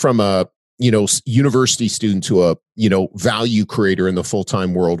went from a, university student to a, value creator in the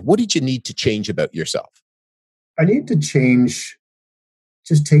full-time world, what did you need to change about yourself? I need to change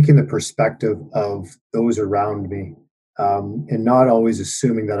just taking the perspective of those around me, and not always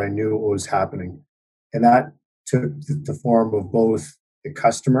assuming that I knew what was happening. And that took the form of both the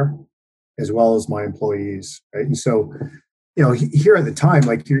customer as well as my employees, right? And so, here at the time,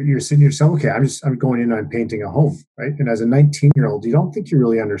 like you're sitting yourself, okay, I'm going in, I'm painting a home, right? And as a 19-year-old, you don't think you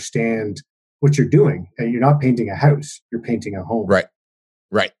really understand what you're doing, and you're not painting a house, you're painting a home,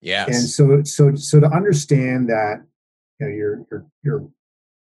 right, yes. And so to understand that, you're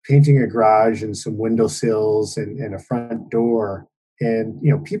painting a garage and some windowsills and a front door, and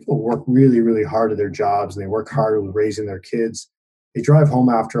people work really, really hard at their jobs, and they work hard with raising their kids. They drive home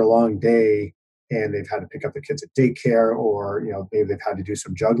after a long day, and they've had to pick up the kids at daycare, or maybe they've had to do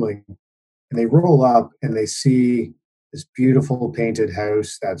some juggling, and they roll up and they see this beautiful painted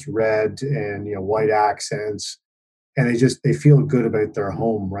house that's red and white accents, and they feel good about their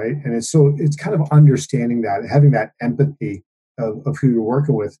home, right? And it's kind of understanding that, having that empathy of who you're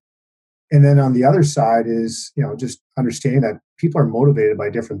working with. And then on the other side is just understanding that people are motivated by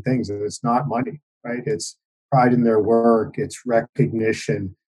different things, and it's not money, right? It's pride in their work, it's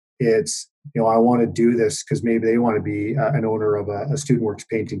recognition, it's I want to do this because maybe they want to be an owner of a Student Works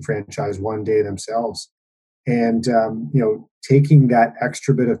painting franchise one day themselves. And taking that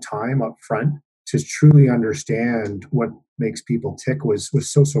extra bit of time up front to truly understand what makes people tick was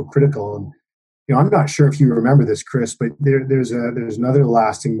so critical. And I'm not sure if you remember this, Chris, but there's another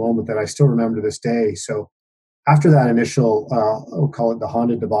lasting moment that I still remember to this day. So after that initial, we'll call it the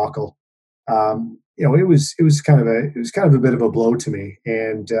Honda debacle, it was kind of a bit of a blow to me.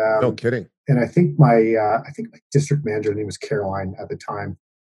 And no kidding. And I think my district manager, her name was Caroline at the time.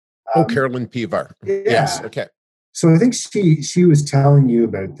 Carolyn Pivar. Yeah. Yes. Okay. So I think she was telling you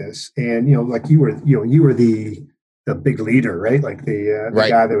about this, and like you were the big leader, right? Like the right.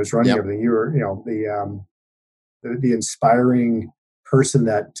 guy that was running everything. You were the inspiring person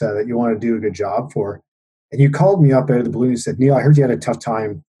that you want to do a good job for. And you called me up out of the blue and said, Neil, I heard you had a tough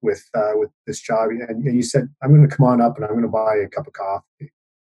time with this job, and you said, I'm going to come on up and I'm going to buy a cup of coffee.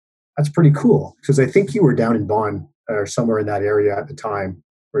 That's pretty cool, because I think you were down in Vaughan or somewhere in that area at the time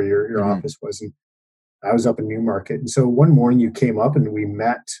where your mm-hmm. office was, and I was up in Newmarket. And so one morning you came up and we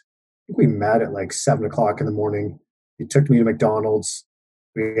met. I think we met at like 7:00 in the morning. You took me to McDonald's.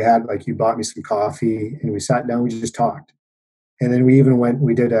 We had you bought me some coffee, and we sat down. We just talked, and then we even went.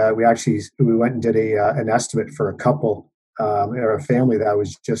 We went and did an estimate for a couple or a family that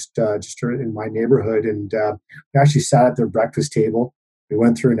was just in my neighborhood, and we actually sat at their breakfast table. We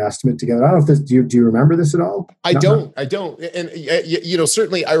went through an estimate together. I don't know if this. Do you remember this at all? I don't. And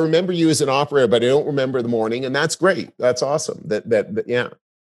certainly I remember you as an operator, but I don't remember the morning, and that's great. That's awesome. Yeah.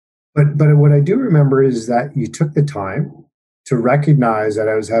 But what I do remember is that you took the time to recognize that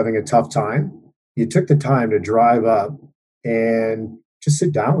I was having a tough time. You took the time to drive up and just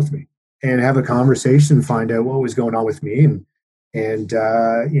sit down with me and have a conversation, find out what was going on with me, and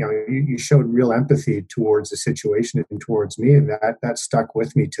you showed real empathy towards the situation and towards me, and that stuck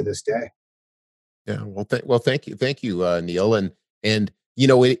with me to this day. Yeah. Well, thank you, Neil. And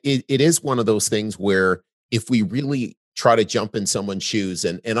it is one of those things where if we really try to jump in someone's shoes,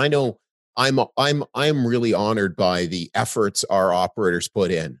 and I know I'm really honored by the efforts our operators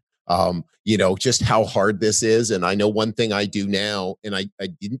put in. Just how hard this is. And I know one thing I do now, and I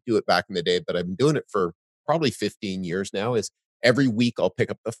didn't do it back in the day, but I've been doing it for probably 15 years now, is every week I'll pick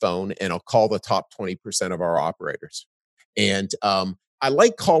up the phone and I'll call the top 20% of our operators. And I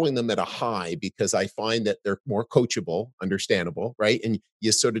like calling them at a high because I find that they're more coachable, understandable, right? And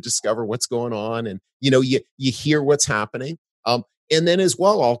you sort of discover what's going on, and you hear what's happening. And then as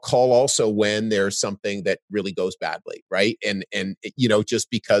well, I'll call also when there's something that really goes badly, right? And just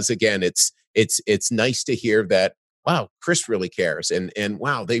because again, it's nice to hear that, wow, Chris really cares, and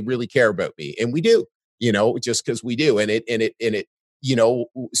wow, they really care about me, and we do, just because we do, and it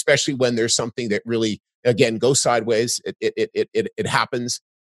especially when there's something that really again goes sideways, it happens,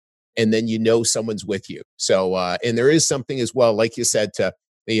 and then someone's with you. So and there is something as well, like you said, to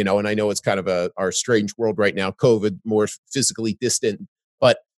and I know it's kind of our strange world right now, COVID, more physically distant,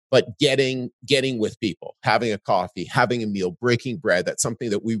 but getting with people, having a coffee, having a meal, breaking bread, that's something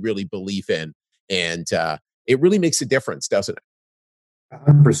that we really believe in. And it really makes a difference, doesn't it?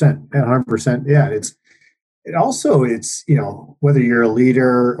 100%. 100%. Yeah. It's whether you're a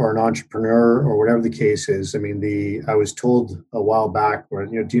leader or an entrepreneur or whatever the case is. I mean, I was told a while back where,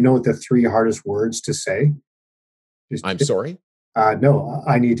 do you know what the 3 hardest words to say? I'm sorry? No,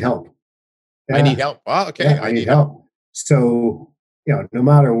 I need help. Yeah. I need help. Oh, okay. Yeah, I need help. So, no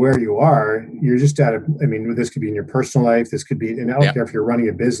matter where you are, you're just this could be in your personal life. This could be, and I don't care if you're running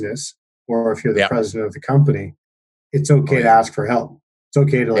a business or if you're the president of the company, it's okay to ask for help. It's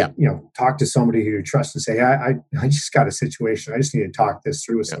okay to talk to somebody who you trust and say, I just got a situation. I just need to talk this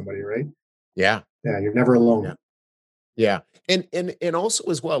through with somebody, right? Yeah. Yeah. You're never alone. Yeah. And also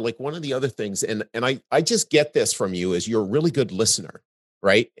as well, like one of the other things, and I just get this from you, is you're a really good listener,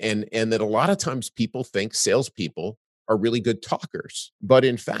 right? And that a lot of times people think salespeople are really good talkers, but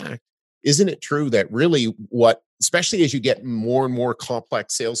in fact, isn't it true that really especially as you get more and more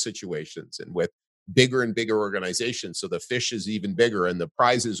complex sales situations and with bigger and bigger organizations, so the fish is even bigger and the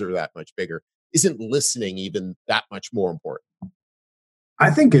prizes are that much bigger, isn't listening even that much more important?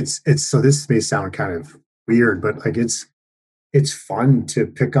 I think it's so this may sound kind of weird, but like it's fun to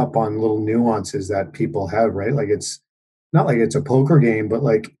pick up on little nuances that people have, right? Like it's not like it's a poker game, but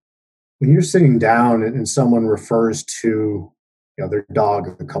like when you're sitting down and someone refers to their dog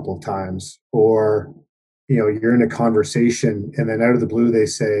a couple of times, or you're in a conversation and then out of the blue they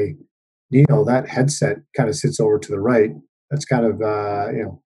say, Neil, that headset kind of sits over to the right. That's kind of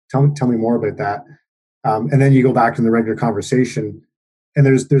tell me more about that. And then you go back to the regular conversation, and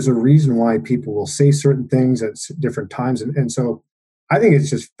there's a reason why people will say certain things at different times. And so I think it's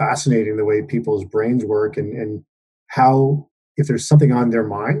just fascinating the way people's brains work, and how, if there's something on their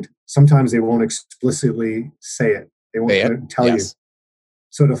mind, sometimes they won't explicitly say it. They won't tell you.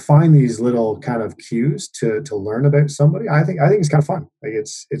 So to find these little kind of cues to learn about somebody, I think it's kind of fun. Like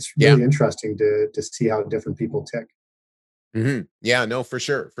it's really interesting to see how different people tick. Mm-hmm. Yeah, no, for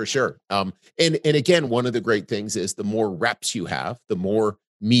sure. And again, one of the great things is the more reps you have, the more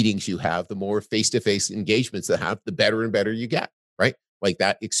meetings you have, the more face-to-face engagements that have, the better and better you get, right? Like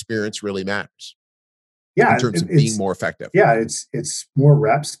that experience really matters. Yeah, in terms of being more effective. Yeah, it's more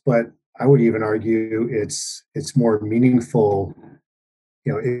reps, but I would even argue it's more meaningful.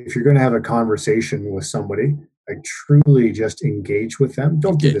 If you're going to have a conversation with somebody, like truly just engage with them.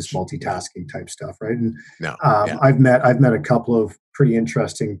 Don't do this multitasking type stuff, right? And I've met a couple of pretty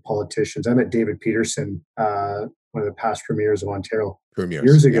interesting politicians. I met David Peterson, one of the past premiers of Ontario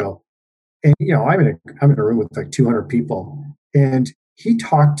years ago, and I'm in a room with like 200 people, and he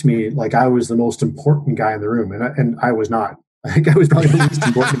talked to me like I was the most important guy in the room, and I was not. I think I was probably the least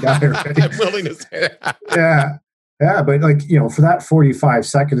important guy. Right? I'm willing to say that. Yeah, but for that 45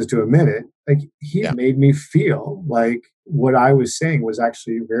 seconds to a minute, like he made me feel like what I was saying was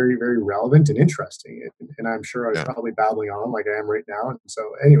actually very, very relevant and interesting. And I'm sure I was probably babbling on like I am right now. And so,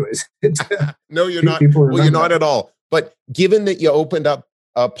 anyways, no, you're not. Well, you're not at all. But given that you opened up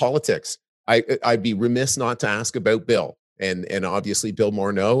politics, I'd be remiss not to ask about Bill, and obviously Bill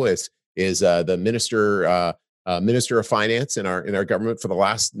Morneau is the minister of finance in our government for the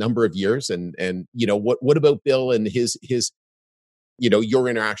last number of years, and what about Bill and his your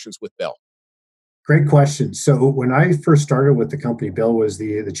interactions with Bill? Great question. So when I first started with the company, Bill was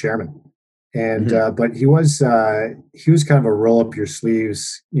the chairman, and but he was kind of a roll up your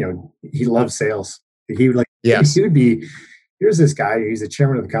sleeves. He loved sales. He would he would be, here's this guy. He's the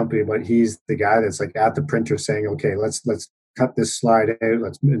chairman of the company, but he's the guy that's like at the printer saying, okay, let's cut this slide out.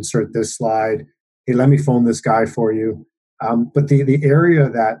 Let's insert this slide. Hey, let me phone this guy for you. But the area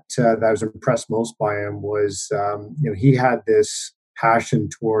that I was impressed most by him was he had this passion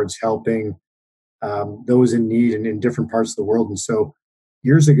towards helping those in need and in different parts of the world. And so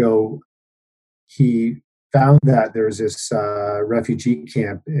years ago, he found that there was this refugee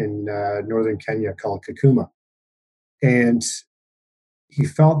camp in northern Kenya called Kakuma. And he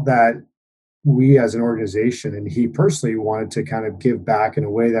felt that we as an organization, and he personally wanted to kind of give back in a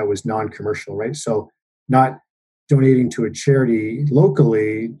way that was non-commercial, right? So not donating to a charity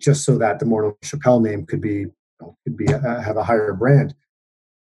locally just so that the Morneau Shepell name could have a higher brand.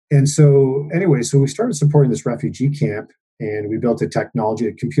 And so anyway, so we started supporting this refugee camp, and we built a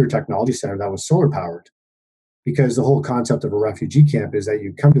computer technology center that was solar powered, because the whole concept of a refugee camp is that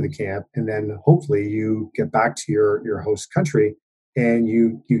you come to the camp and then hopefully you get back to your host country and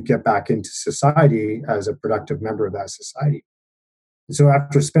you get back into society as a productive member of that society. And so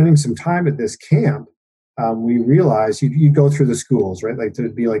after spending some time at this camp, we realized you go through the schools, right? Like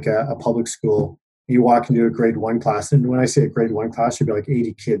there'd be like a public school. You walk into a grade 1 class, and when I say a grade 1 class, there'd be like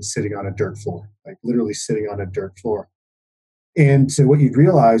 80 kids sitting on a dirt floor, like literally sitting on a dirt floor. And so what you'd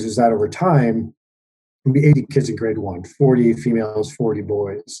realize is that over time, there'd be 80 kids in grade 1, 40 females, 40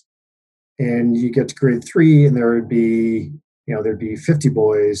 boys. And you get to grade 3, and there'd be 50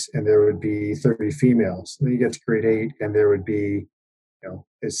 boys, and there would be 30 females. And then you get to grade 8, and there would be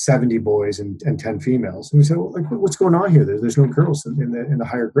 70 boys and 10 females. And we said, well, like, what's going on here? There's no girls in the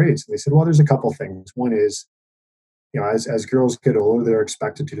higher grades. And they said, well, there's a couple things. One is, as girls get older, they're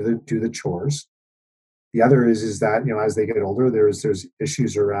expected to do the chores. The other is that as they get older, there's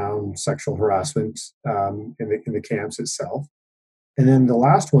issues around sexual harassment in the camps itself. And then the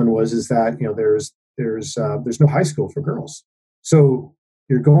last one is that there's no high school for girls. So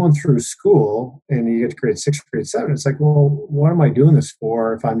you're going through school and you get to grade 6, grade 7. It's like, well, what am I doing this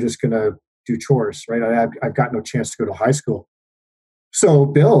for if I'm just going to do chores, right? I've got no chance to go to high school. So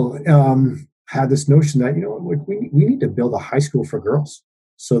Bill had this notion that, we need to build a high school for girls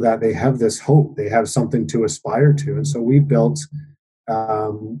so that they have this hope, they have something to aspire to. And so we built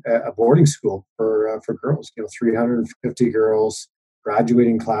a boarding school for girls, 350 girls,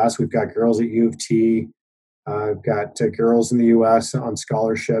 graduating class. We've got girls at U of T. I've got girls in the U.S. on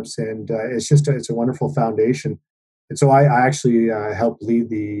scholarships, and it's a wonderful foundation. And so I actually helped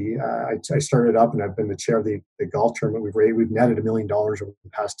lead I started up, and I've been the chair of the golf tournament. We've netted $1 million over the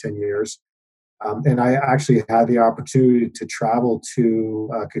past 10 years. And I actually had the opportunity to travel to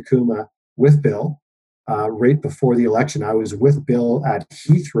Kakuma with Bill right before the election. I was with Bill at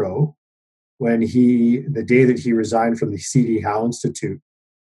Heathrow the day that he resigned from the C.D. Howe Institute,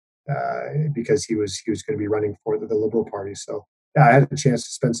 because he was going to be running for the Liberal Party. So yeah, I had a chance to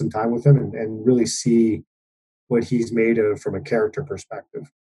spend some time with him and really see what he's made of from a character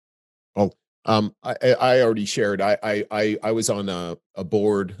perspective. Well, I already shared. I was on a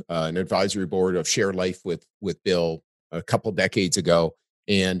board, an advisory board of Share Life with Bill a couple decades ago,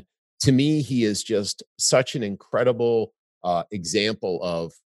 and to me, he is just such an incredible example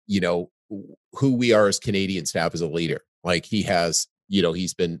of who we are as Canadians to have as a leader. Like he has.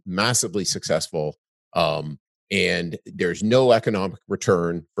 He's been massively successful, and there's no economic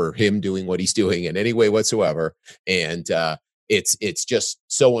return for him doing what he's doing in any way whatsoever. And it's just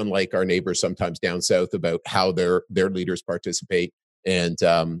so unlike our neighbors sometimes down south about how their leaders participate. And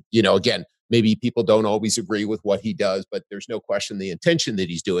again, maybe people don't always agree with what he does, but there's no question the intention that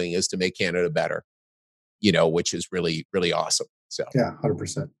he's doing is to make Canada better. Which is really, really awesome. So yeah,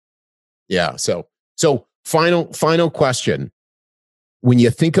 100%. Yeah. So final question. When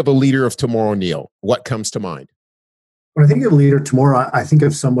you think of a leader of tomorrow, Neil, what comes to mind? When I think of a leader tomorrow, I think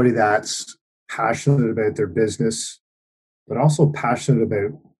of somebody that's passionate about their business, but also passionate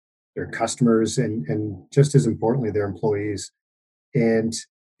about their customers and just as importantly, their employees. And,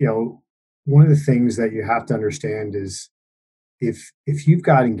 one of the things that you have to understand is if you've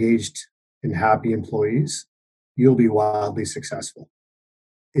got engaged and happy employees, you'll be wildly successful.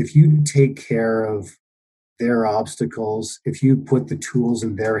 If you take care of their obstacles, if you put the tools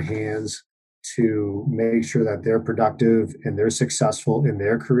in their hands, to make sure that they're productive and they're successful in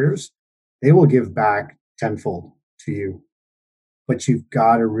their careers, they will give back tenfold to you. But you've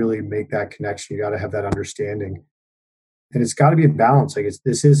got to really make that connection. You got to have that understanding. And it's got to be a balance.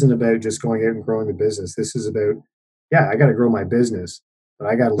 This isn't about just going out and growing the business. This is about, yeah, I got to grow my business, but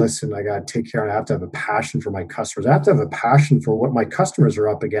I got to listen. I got to take care, and I have to have a passion for my customers. I have to have a passion for what my customers are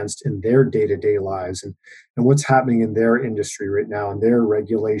up against in their day-to-day lives and what's happening in their industry right now and their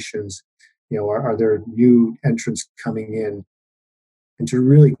regulations. Are there new entrants coming in? And to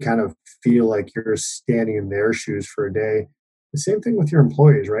really kind of feel like you're standing in their shoes for a day. The same thing with your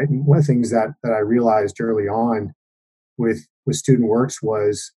employees, right? And one of the things that I realized early on with Student Works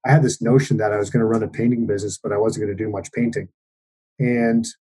was I had this notion that I was going to run a painting business, but I wasn't going to do much painting. And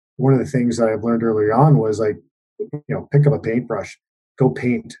one of the things that I've learned early on was pick up a paintbrush, go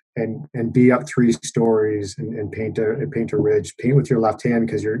paint and be up 3 stories and paint a ridge. Paint with your left hand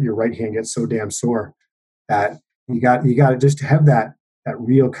because your right hand gets so damn sore that you got to just have that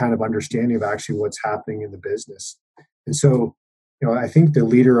real kind of understanding of actually what's happening in the business. And so, I think the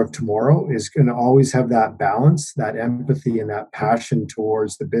leader of tomorrow is going to always have that balance, that empathy, and that passion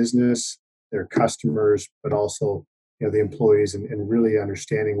towards the business, their customers, but also, the employees, and really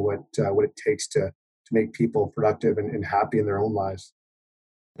understanding what it takes to make people productive and happy in their own lives.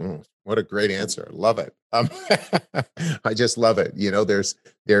 What a great answer! Love it. I just love it.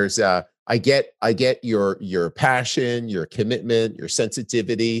 I get your passion, your commitment, your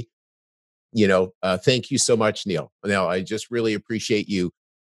sensitivity. Thank you so much, Neil. Now, I just really appreciate you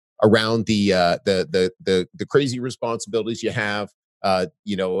around the crazy responsibilities you have.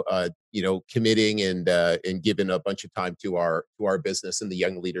 Committing and giving a bunch of time to our business and the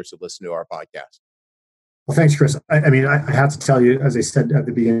young leaders who listen to our podcast. Well, thanks, Chris. I have to tell you, as I said at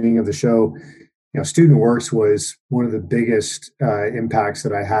the beginning of the show, Student Works was one of the biggest impacts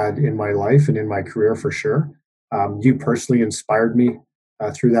that I had in my life and in my career for sure. You personally inspired me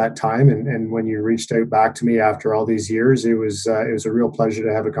through that time, and when you reached out back to me after all these years, it was a real pleasure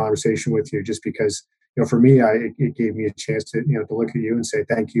to have a conversation with you. Just because for me, it gave me a chance to to look at you and say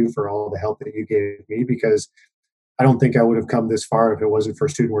thank you for all the help that you gave me, because I don't think I would have come this far if it wasn't for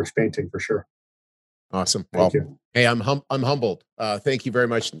Student Works Painting for sure. Awesome. Thank you. Hey, I'm humbled. Thank you very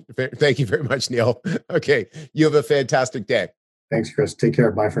much. Thank you very much, Neil. Okay. You have a fantastic day. Thanks, Chris. Take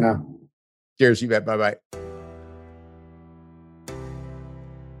care. Bye for now. Cheers. You bet. Bye-bye.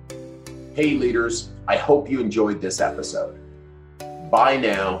 Hey, leaders. I hope you enjoyed this episode. By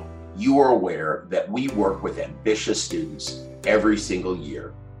now, you are aware that we work with ambitious students every single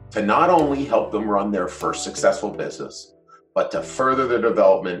year to not only help them run their first successful business, but to further their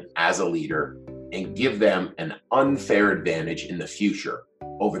development as a leader and give them an unfair advantage in the future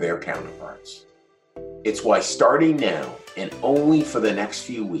over their counterparts. It's why starting now and only for the next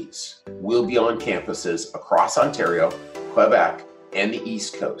few weeks, we'll be on campuses across Ontario, Quebec, and the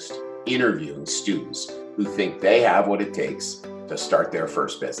East Coast, interviewing students who think they have what it takes to start their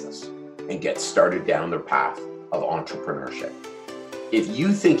first business and get started down their path of entrepreneurship. If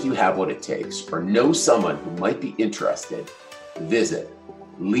you think you have what it takes or know someone who might be interested, visit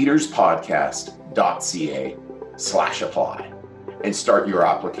leaderspodcast.ca/apply and start your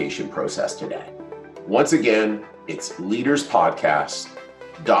application process today. Once again, it's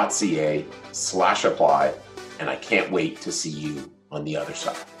leaderspodcast.ca/apply, and I can't wait to see you on the other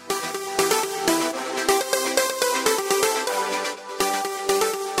side.